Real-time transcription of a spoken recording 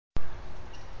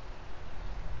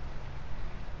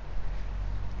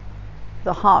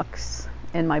the hawks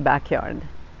in my backyard.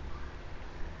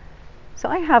 So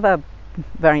I have a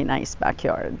very nice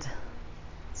backyard.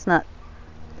 It's not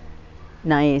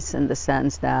nice in the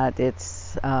sense that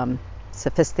it's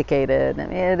sophisticated. I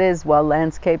mean, it is well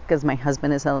landscaped because my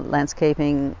husband is a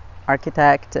landscaping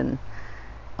architect and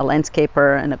a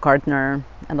landscaper and a gardener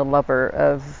and a lover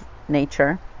of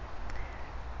nature.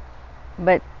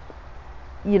 But,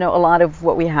 a lot of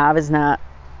what we have is not,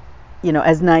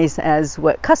 as nice as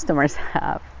what customers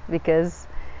have, because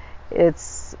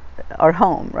it's our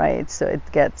home, right? So it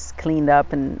gets cleaned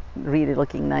up and really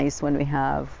looking nice when we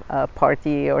have a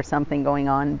party or something going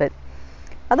on. But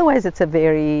otherwise, it's a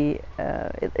very,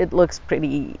 it looks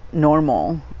pretty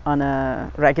normal on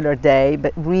a regular day,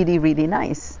 but really, really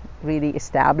nice, really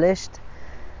established.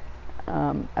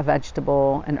 A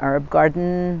vegetable and herb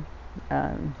garden,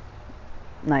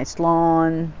 nice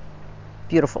lawn,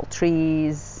 beautiful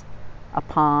trees, a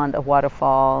pond, a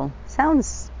waterfall.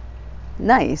 Sounds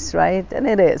nice, right? And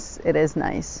it is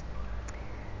nice.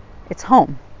 It's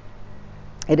home.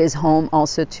 It is home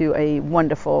also to a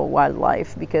wonderful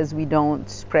wildlife because we don't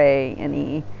spray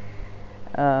any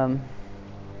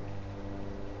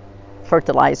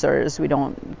fertilizers. We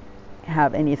don't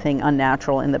have anything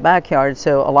unnatural in the backyard.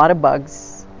 So a lot of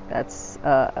bugs. That's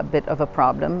a bit of a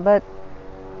problem, but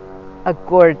a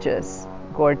gorgeous,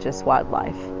 gorgeous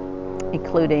wildlife,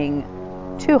 including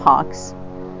 2 hawks.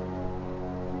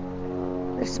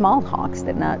 They're small hawks.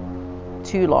 They're not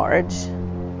too large,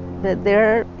 but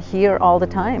they're here all the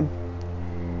time.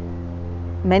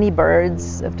 Many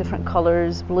birds of different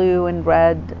colors, blue and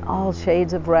red, all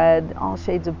shades of red, all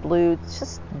shades of blue. It's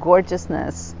just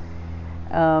gorgeousness.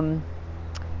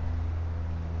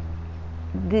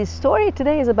 The story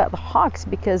today is about the hawks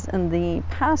because in the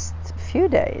past few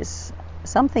days,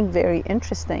 something very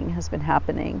interesting has been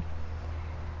happening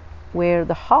where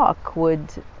the hawk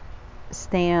would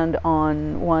stand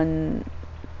on one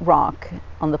rock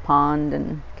on the pond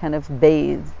and kind of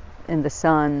bathe in the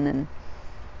sun, and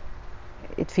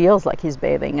it feels like he's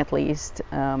bathing at least.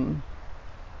 And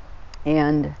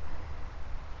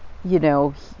he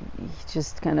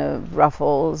just kind of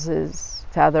ruffles his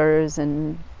feathers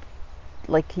and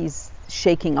like he's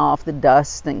shaking off the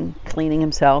dust and cleaning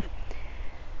himself.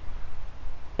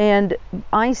 And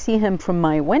I see him from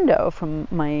my window, from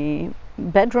my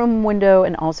bedroom window,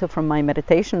 and also from my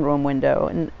meditation room window.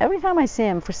 And every time I see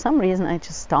him, for some reason, I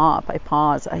just stop, I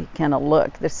pause, I kind of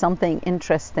look. There's something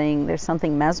interesting, there's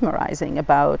something mesmerizing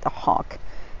about a hawk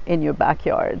in your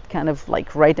backyard, kind of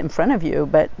like right in front of you,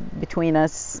 but between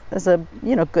us is a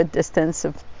good distance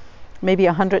of maybe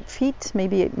 100 feet,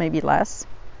 maybe less.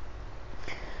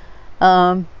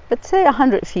 But say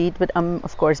 100 feet, but I'm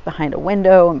of course behind a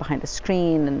window and behind a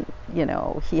screen, and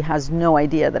he has no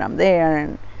idea that I'm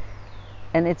there,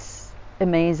 and it's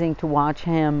amazing to watch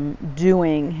him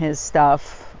doing his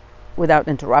stuff without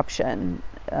interruption,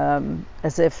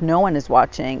 as if no one is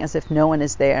watching, as if no one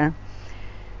is there.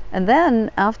 And then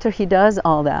after he does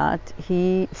all that,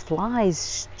 he flies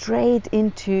straight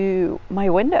into my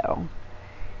window.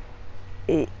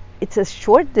 It's a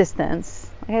short distance,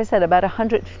 like I said, about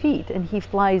 100 feet, and he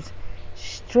flies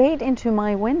straight into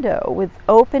my window with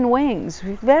open wings,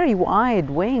 very wide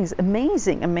wings,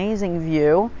 amazing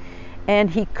view.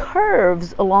 And he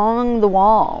curves along the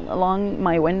wall, along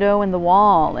my window and the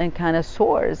wall, and kind of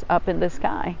soars up in the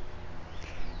sky.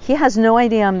 He has no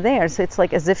idea I'm there, so it's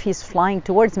like as if he's flying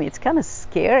towards me. It's kind of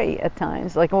scary at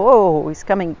times, like, whoa, he's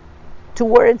coming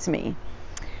towards me.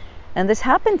 And this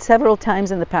happened several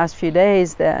times in the past few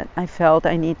days that I felt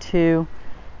I need to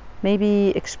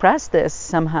maybe express this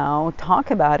somehow, talk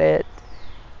about it,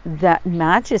 that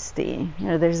majesty.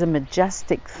 There's a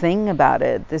majestic thing about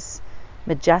it, this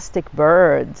majestic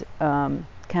bird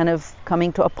kind of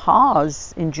coming to a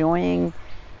pause, enjoying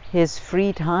his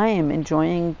free time,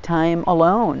 enjoying time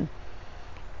alone.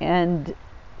 And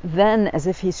then as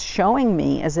if he's showing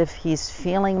me, as if he's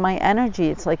feeling my energy,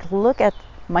 it's like, look at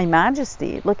my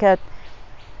majesty, look at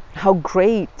how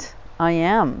great I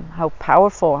am, how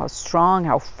powerful, how strong,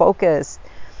 how focused.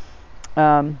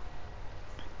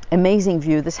 Amazing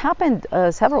view. This happened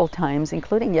several times,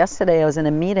 including yesterday. I was in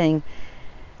a meeting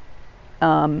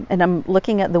and I'm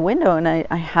looking at the window, and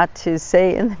I had to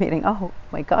say in the meeting, oh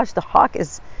my gosh, the hawk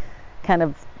is kind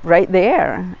of right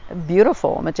there,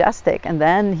 beautiful, majestic. And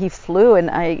then he flew, and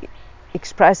I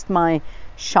expressed my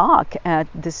shock at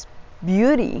this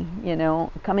beauty,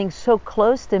 coming so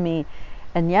close to me,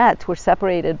 and yet we're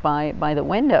separated by the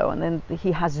window. And then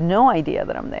he has no idea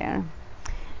that I'm there.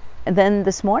 And then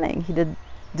this morning he did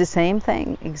the same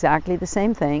thing, exactly the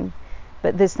same thing,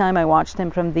 but this time I watched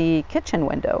him from the kitchen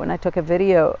window, and I took a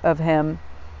video of him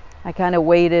I kind of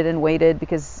waited and waited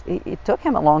because it took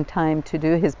him a long time to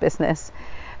do his business,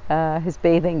 his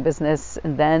bathing business,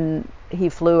 and then he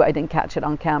flew. I didn't catch it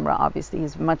on camera, obviously.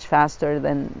 He's much faster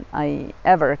than I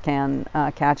ever can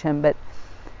catch him, but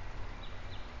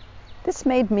this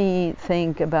made me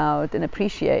think about and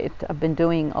appreciate. I've been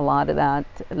doing a lot of that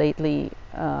lately,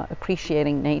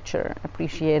 appreciating nature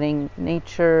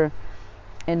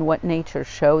and what nature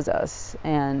shows us,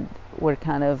 and we're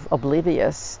kind of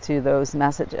oblivious to those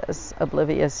messages,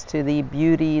 oblivious to the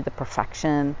beauty, the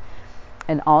perfection,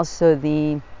 and also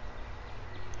the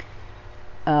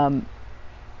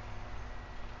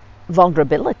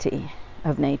vulnerability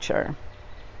of nature.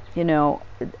 You know,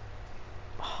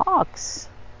 hawks,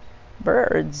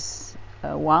 birds,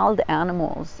 wild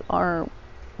animals are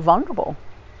vulnerable.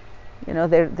 You know,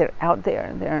 they're out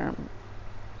there.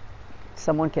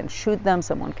 Someone can shoot them,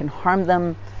 someone can harm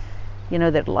them. You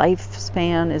know, their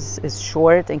lifespan is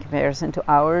short in comparison to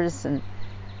ours, and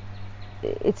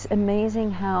it's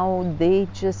amazing how they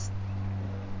just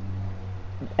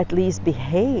at least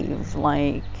behave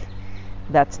like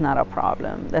that's not a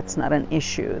problem, that's not an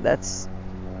issue, that's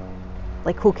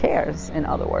like, who cares, in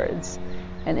other words.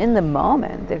 And in the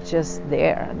moment, they're just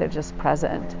there, they're just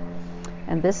present.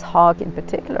 And this hawk in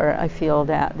particular, I feel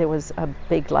that there was a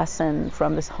big lesson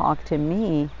from this hawk to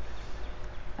me,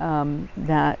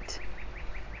 that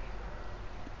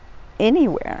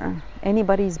anywhere,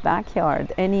 anybody's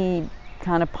backyard, any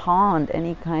kind of pond,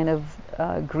 any kind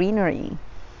of greenery,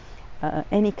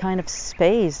 any kind of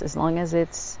space, as long as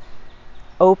it's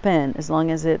open, as long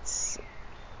as it's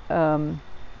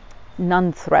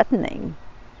non-threatening,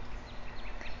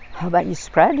 how about you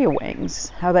spread your wings?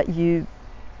 How about you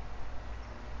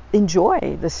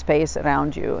enjoy the space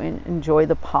around you, and enjoy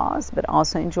the pause, but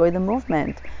also enjoy the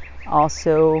movement.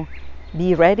 Also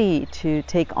be ready to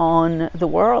take on the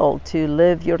world, to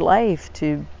live your life,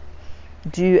 to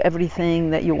do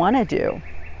everything that you want to do.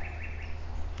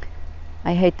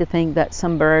 I hate to think that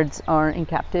some birds are in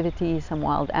captivity, some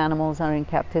wild animals are in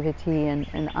captivity,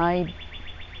 and I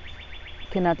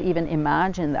cannot even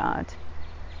imagine that.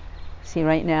 See,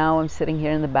 right now I'm sitting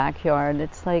here in the backyard.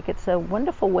 It's like, it's a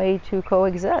wonderful way to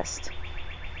coexist.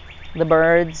 The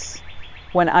birds,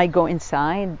 when I go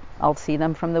inside, I'll see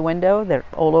them from the window. They're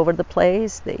all over the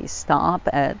place. They stop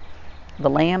at the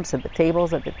lamps, at the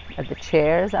tables, at the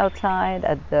chairs outside,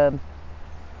 at the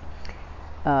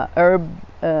herb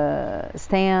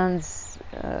stands,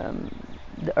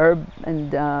 the herb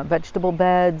and vegetable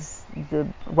beds, the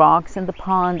rocks in the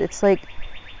pond. It's like,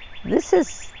 this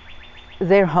is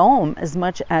their home as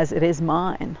much as it is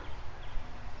mine.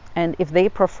 And if they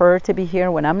prefer to be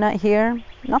here when I'm not here,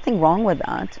 nothing wrong with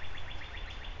that.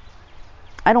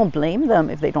 I don't blame them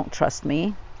if they don't trust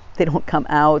me. They don't come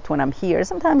out when I'm here.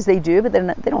 Sometimes they do, but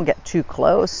they don't get too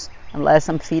close unless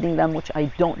I'm feeding them, which I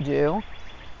don't do,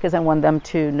 because I want them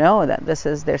to know that this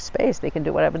is their space. They can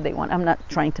do whatever they want. I'm not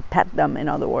trying to pet them, in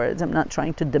other words. I'm not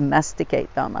trying to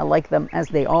domesticate them. I like them as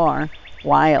they are,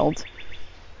 wild.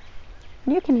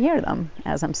 You can hear them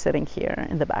as I'm sitting here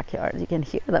in the backyard. You can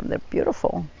hear them. They're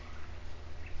beautiful.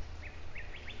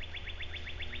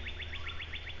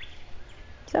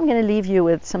 So I'm going to leave you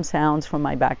with some sounds from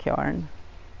my backyard.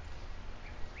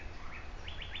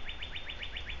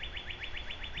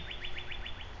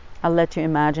 I'll let you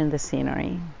imagine the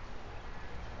scenery.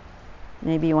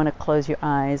 Maybe you want to close your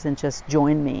eyes and just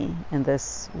join me in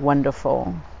this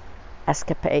wonderful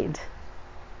escapade,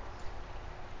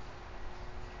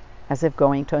 as if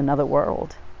going to another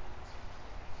world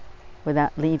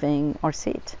without leaving our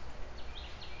seat.